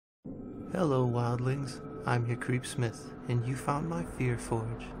Hello, wildlings. I'm your Creepsmith, and you found my Fear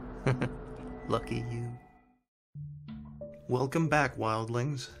Forge. Lucky you. Welcome back,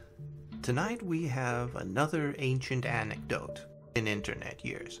 wildlings. Tonight we have another ancient anecdote in internet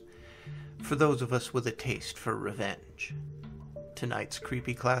years, for those of us with a taste for revenge. Tonight's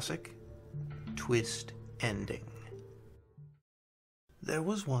creepy classic, Twist Ending. There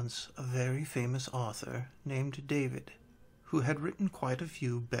was once a very famous author named David, who had written quite a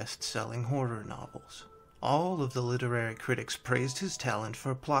few best-selling horror novels. All of the literary critics praised his talent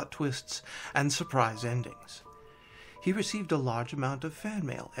for plot twists and surprise endings. He received a large amount of fan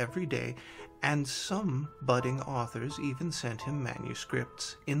mail every day, and some budding authors even sent him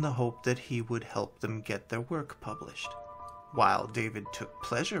manuscripts in the hope that he would help them get their work published. While David took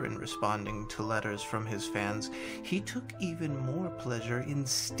pleasure in responding to letters from his fans, he took even more pleasure in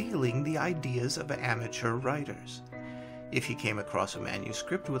stealing the ideas of amateur writers. If he came across a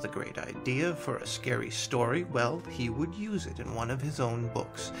manuscript with a great idea for a scary story, well, he would use it in one of his own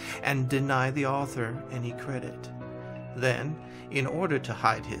books and deny the author any credit. Then, in order to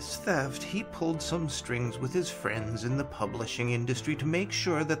hide his theft, he pulled some strings with his friends in the publishing industry to make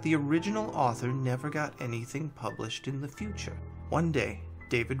sure that the original author never got anything published in the future. One day,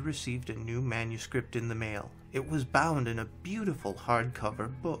 David received a new manuscript in the mail. It was bound in a beautiful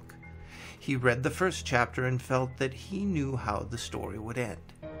hardcover book. He read the first chapter and felt that he knew how the story would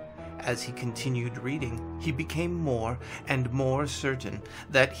end. As he continued reading, he became more and more certain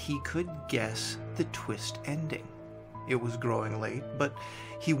that he could guess the twist ending. It was growing late, but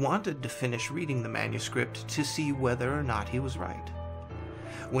he wanted to finish reading the manuscript to see whether or not he was right.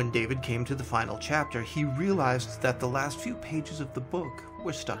 When David came to the final chapter, he realized that the last few pages of the book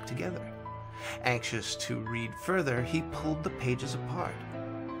were stuck together. Anxious to read further, he pulled the pages apart.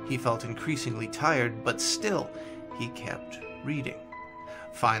 He felt increasingly tired, but still, he kept reading.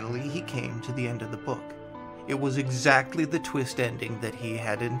 Finally, he came to the end of the book. It was exactly the twist ending that he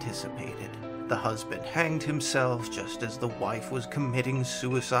had anticipated. The husband hanged himself just as the wife was committing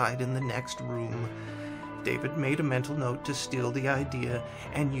suicide in the next room. David made a mental note to steal the idea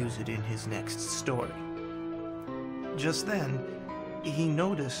and use it in his next story. Just then, he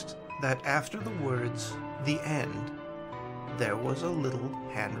noticed that after the words, "the end," there was a little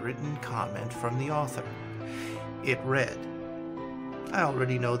handwritten comment from the author. It read, "I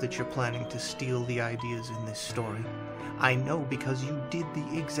already know that you're planning to steal the ideas in this story. I know because you did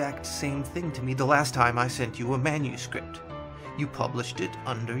the exact same thing to me the last time I sent you a manuscript. You published it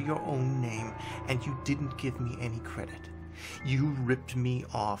under your own name, and you didn't give me any credit. You ripped me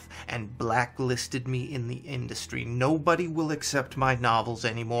off and blacklisted me in the industry. Nobody will accept my novels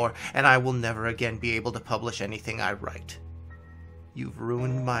anymore, and I will never again be able to publish anything I write. You've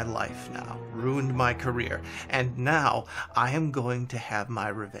ruined my life now, ruined my career, and now I am going to have my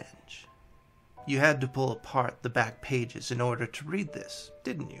revenge." You had to pull apart the back pages in order to read this,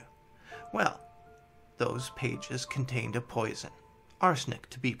 didn't you? Well, those pages contained a poison. Arsenic,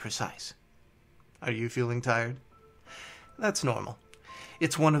 to be precise. Are you feeling tired? That's normal.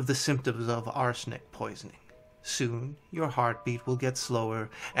 It's one of the symptoms of arsenic poisoning. Soon, your heartbeat will get slower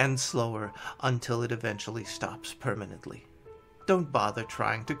and slower until it eventually stops permanently. Don't bother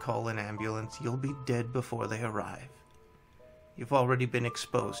trying to call an ambulance. You'll be dead before they arrive. You've already been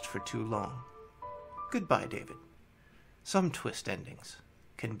exposed for too long. Goodbye, David. Some twist endings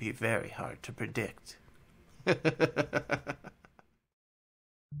can be very hard to predict.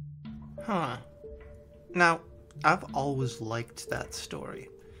 Huh. Now, I've always liked that story.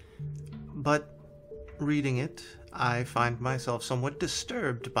 But reading it, I find myself somewhat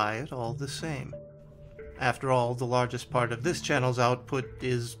disturbed by it all the same. After all, the largest part of this channel's output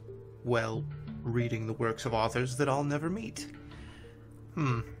is, well, reading the works of authors that I'll never meet.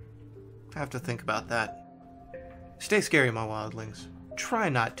 Have to think about that. Stay scary, my wildlings. Try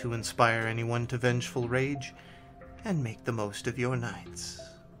not to inspire anyone to vengeful rage, and make the most of your nights.